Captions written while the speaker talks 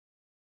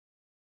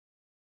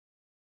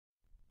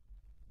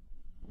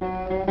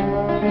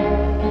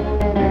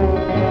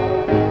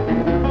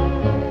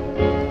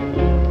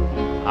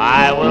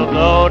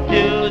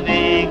to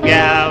the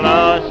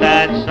gallows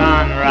at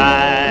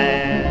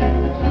sunrise.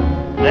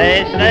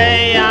 They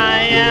say I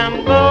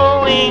am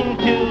going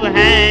to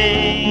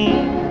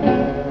hang.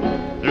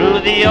 Through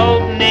the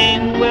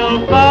opening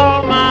will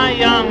fall my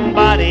young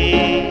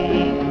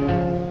body.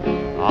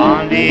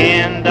 On the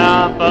end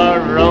of a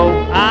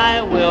rope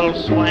I will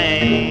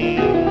swing.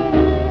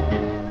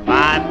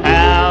 My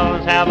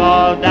pals have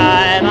all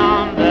died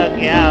on the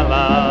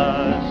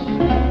gallows,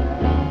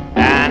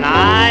 and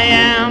I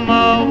am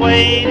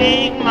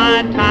awaiting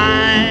my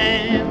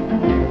time.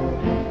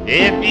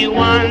 If you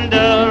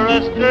wander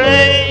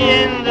astray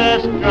in the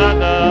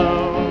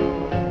struggle,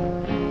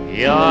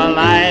 your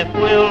life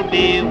will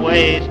be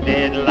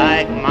wasted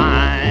like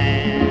mine.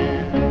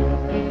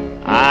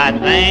 I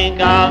think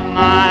of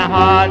my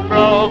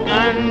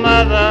heartbroken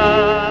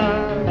mother.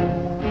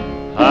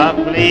 Her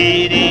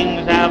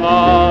pleadings have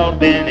all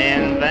been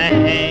in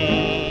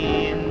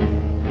vain.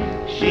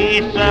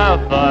 She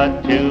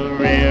suffered to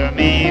rear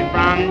me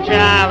from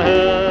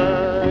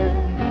childhood,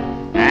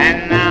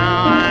 and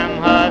now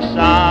I'm her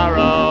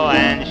sorrow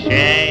and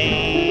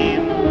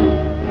shame.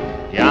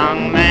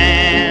 Young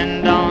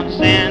man, don't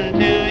send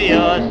to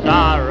your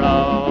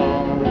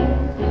sorrow.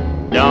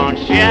 Don't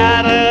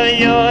shatter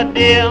your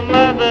dear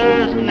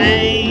mother's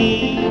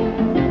name.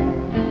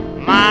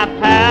 My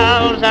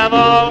pals have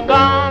all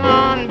gone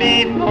on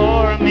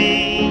before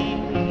me,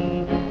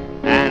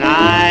 and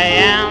I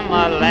am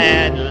a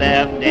lad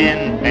left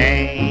in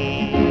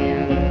pain.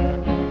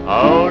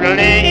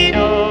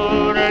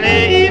 Oh-de-lee-oh,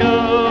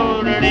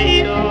 de-lee-oh,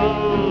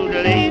 de-lee-oh,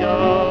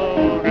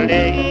 de-lee-oh,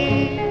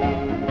 de-lee.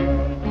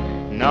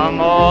 No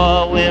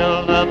more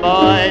will the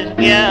boys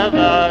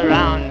gather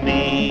round me.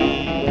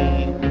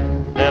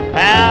 The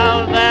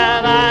pals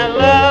that I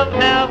love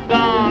have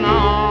gone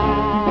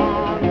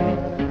on.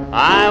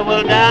 I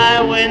will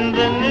die when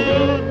the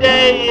new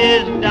day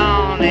is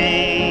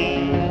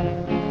dawning,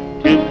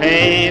 to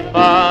pay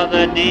for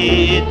the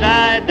deeds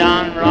I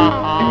done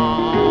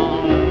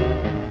wrong.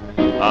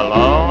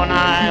 Alone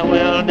I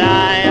will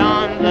die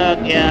on the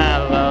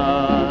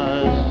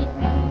gallows.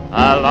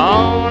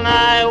 Alone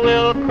I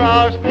will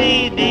cross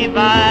the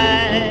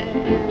divide.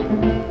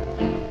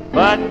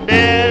 But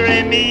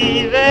bury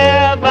me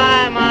there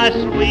by my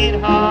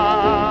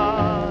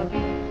sweetheart,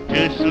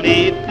 to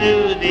sleep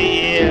through the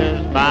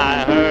years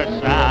by her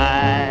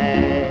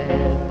side.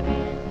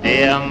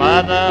 Dear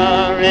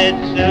mother,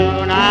 it's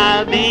soon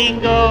I'll be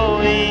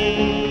going.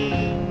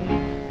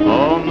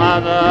 Oh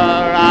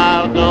mother,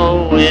 I'll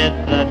go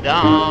with the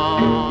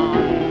dawn.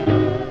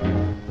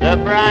 The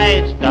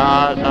bright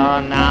stars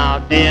are now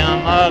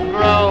dim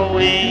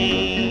a-growing.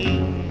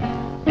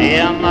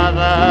 Dear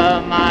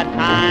mother, my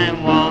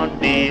time won't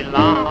be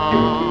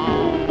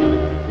long.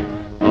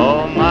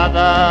 Oh mother,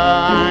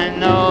 I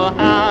know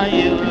how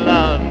you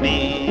love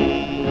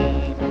me,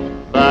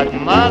 but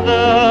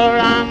mother,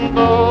 I'm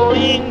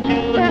going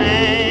to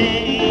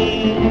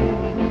hang.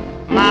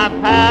 My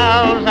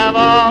pals have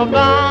all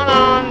gone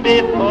on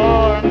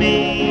before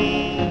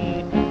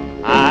me.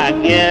 I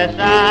guess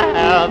I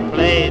have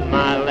played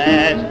my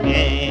last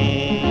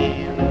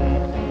game.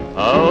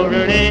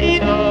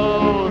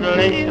 Oh-de-lee-oh,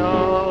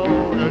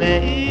 de-lee-oh,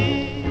 de-lee.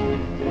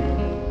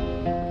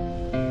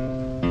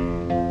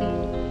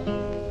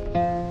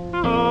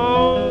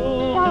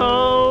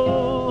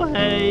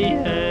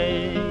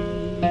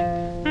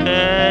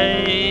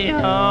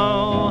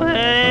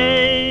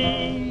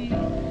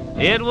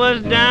 It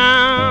was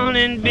down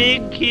in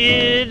Big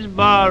Kid's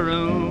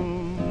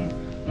barroom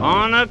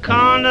on a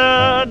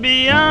corner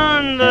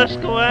beyond the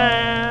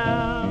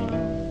square.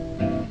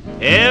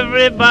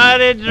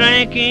 Everybody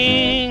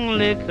drinking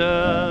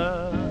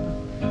liquor,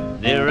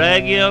 the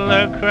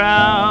regular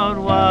crowd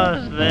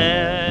was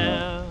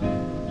there.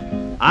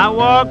 I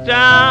walked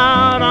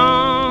out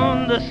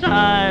on the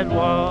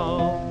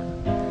sidewalk,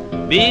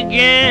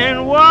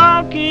 began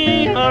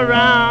walking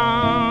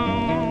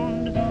around.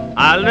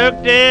 I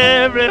looked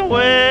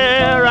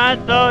everywhere I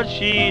thought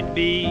she'd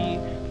be,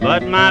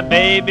 but my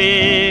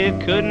baby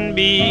couldn't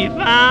be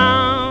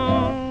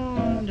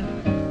found.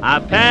 I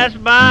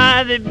passed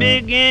by the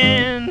big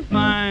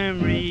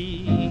infirmary.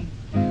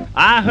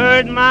 I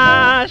heard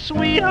my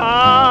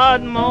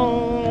sweetheart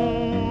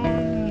moan.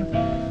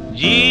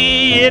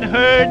 Gee, it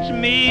hurts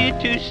me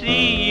to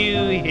see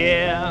you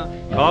here,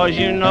 'cause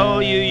you know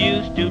you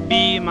used to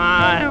be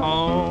my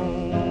own.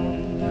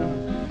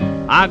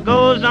 I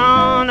goes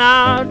on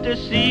out to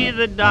see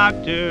the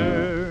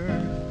doctor.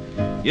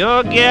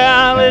 Your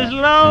gal is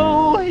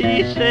low,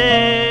 he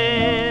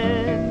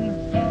said.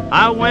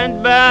 I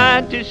went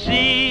back to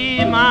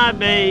see my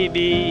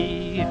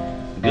baby.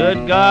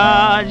 Good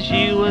God,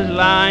 she was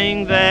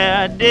lying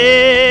there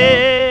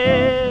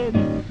dead.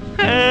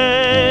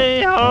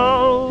 Hey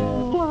ho,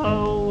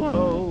 ho,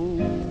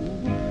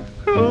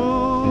 ho.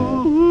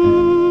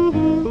 Ooh,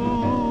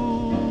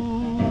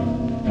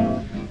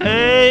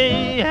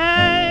 hey,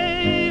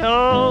 hey,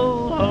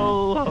 ho, ho,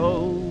 ho.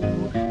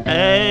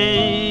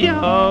 Hey,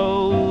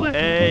 ho,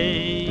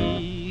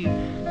 hey.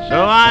 So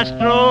I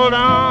strolled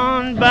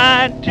on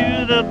back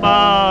to the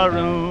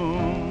barroom.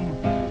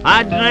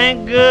 I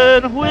drink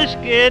good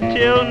whiskey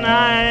till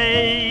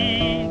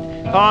night,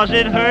 'cause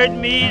it hurt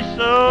me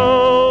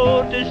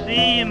so to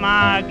see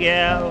my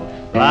gal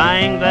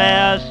lying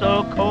there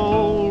so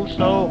cold,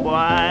 so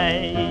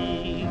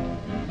white.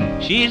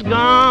 She's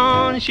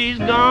gone,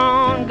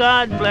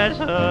 God bless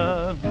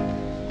her.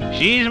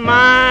 She's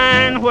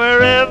mine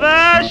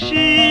wherever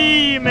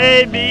she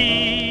may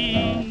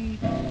be.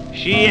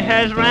 She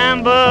has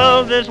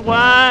rambled this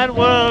wide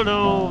world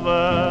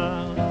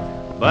over,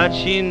 but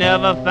she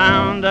never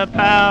found a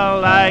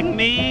pal like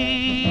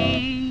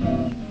me.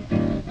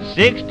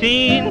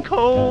 16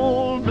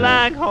 cold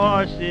black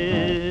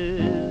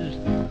horses,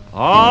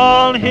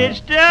 all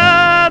hitched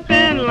up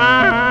in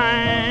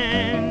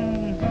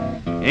line.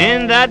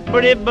 In that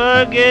pretty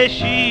buggy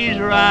she's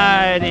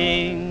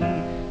riding.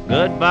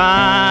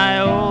 Goodbye,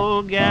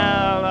 old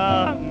gal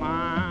of